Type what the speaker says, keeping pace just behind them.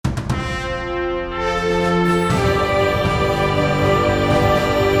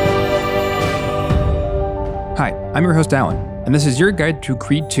I'm your host, Alan, and this is your guide to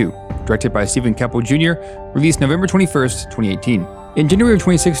Creed 2, directed by Stephen Caple Jr., released November 21st, 2018. In January of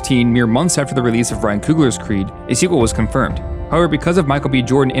 2016, mere months after the release of Ryan Coogler's Creed, a sequel was confirmed. However, because of Michael B.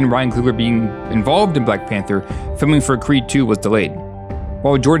 Jordan and Ryan Coogler being involved in Black Panther, filming for Creed 2 was delayed.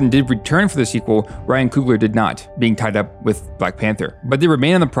 While Jordan did return for the sequel, Ryan Coogler did not, being tied up with Black Panther, but did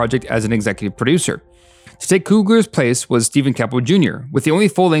remain on the project as an executive producer. To take Coogler's place was Stephen Caple Jr., with the only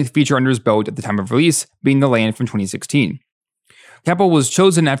full-length feature under his belt at the time of release being The Land from 2016. Caple was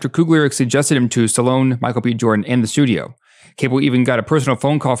chosen after Coogler suggested him to Stallone, Michael B. Jordan, and the studio. Caple even got a personal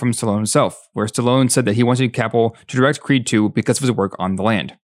phone call from Stallone himself, where Stallone said that he wanted Caple to direct Creed 2 because of his work on The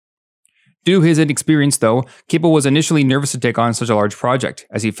Land. Due to his inexperience, though, Caple was initially nervous to take on such a large project,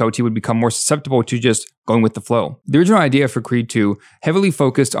 as he felt he would become more susceptible to just going with the flow. The original idea for Creed 2 heavily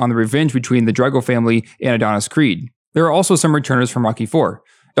focused on the revenge between the Drago family and Adonis Creed. There are also some returners from Rocky IV.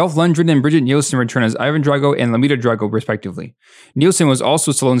 Dolph Lundgren and Brigitte Nielsen return as Ivan Drago and Lamita Drago, respectively. Nielsen was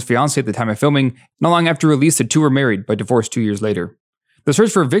also Stallone's fiancée at the time of filming. Not long after release, the two were married, but divorced 2 years later. The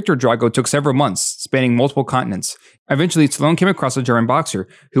search for Victor Drago took several months, spanning multiple continents. Eventually, Stallone came across a German boxer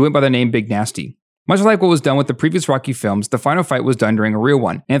who went by the name Big Nasty. Much like what was done with the previous Rocky films, the final fight was done during a real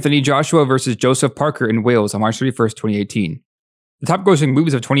one, Anthony Joshua versus Joseph Parker in Wales on March 31st, 2018. The top-grossing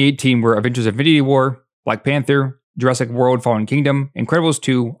movies of 2018 were Avengers Infinity War, Black Panther, Jurassic World Fallen Kingdom, Incredibles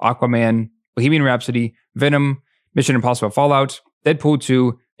 2, Aquaman, Bohemian Rhapsody, Venom, Mission Impossible Fallout, Deadpool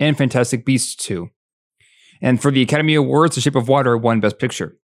 2, and Fantastic Beasts 2. And for the Academy Awards, The Shape of Water won Best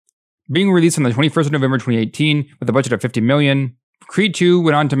Picture. Being released on the 21st of November 2018 with a budget of $50 million, Creed 2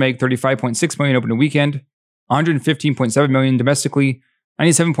 went on to make $35.6 million opening weekend, $115.7 million domestically,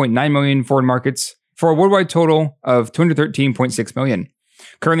 $97.9 million foreign markets, for a worldwide total of $213.6 million.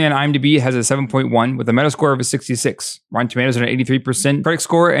 Currently on IMDb, it has a 7.1 with a Metascore of a 66, Rotten Tomatoes at an 83% critic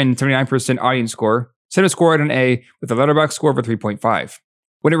score and 79% audience score, CinemaScore at an A with a Letterboxd score of a 3.5.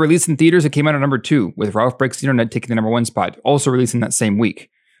 When it released in theaters, it came out at number 2, with Ralph Breaks the Internet taking the number 1 spot, also releasing that same week.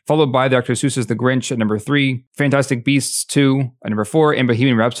 Followed by Dr. Seuss's The Grinch at number 3, Fantastic Beasts 2 at number 4, and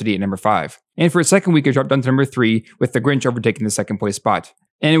Bohemian Rhapsody at number 5. And for its second week, it dropped down to number 3, with The Grinch overtaking the second place spot.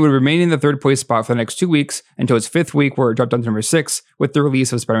 And it would remain in the third place spot for the next 2 weeks until its fifth week, where it dropped down to number 6, with the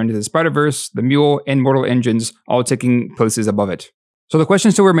release of Spider-Man Into the Spider-Verse, The Mule, and Mortal Engines all taking places above it. So the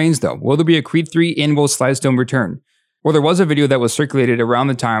question still remains though, will there be a Creed 3 and will Sly Stone return? Well, there was a video that was circulated around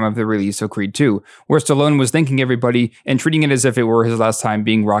the time of the release of Creed 2, where Stallone was thanking everybody and treating it as if it were his last time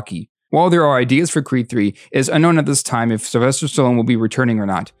being Rocky. While there are ideas for Creed 3, it is unknown at this time if Sylvester Stallone will be returning or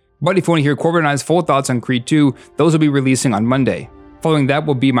not. But if you want to hear Corbin and I's full thoughts on Creed 2, those will be releasing on Monday. Following that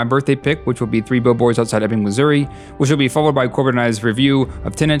will be my birthday pick, which will be 3 Billboards Outside Ebbing, Missouri, which will be followed by Corbin and I's review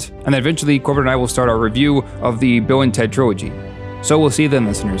of Tenet, and then eventually Corbin and I will start our review of the Bill and Ted trilogy. So we'll see you then,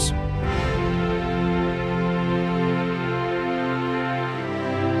 listeners.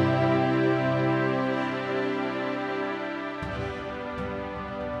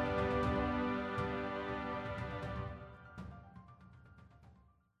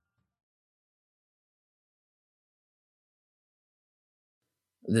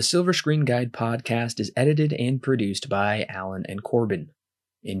 The Silver Screen Guide podcast is edited and produced by Alan and Corbin.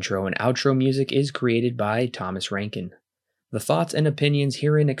 Intro and outro music is created by Thomas Rankin. The thoughts and opinions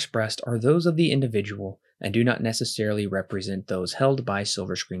herein expressed are those of the individual and do not necessarily represent those held by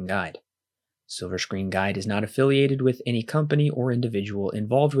Silver Screen Guide. Silver Screen Guide is not affiliated with any company or individual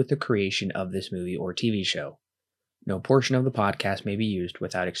involved with the creation of this movie or TV show. No portion of the podcast may be used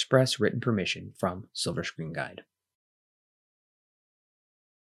without express written permission from Silver Screen Guide.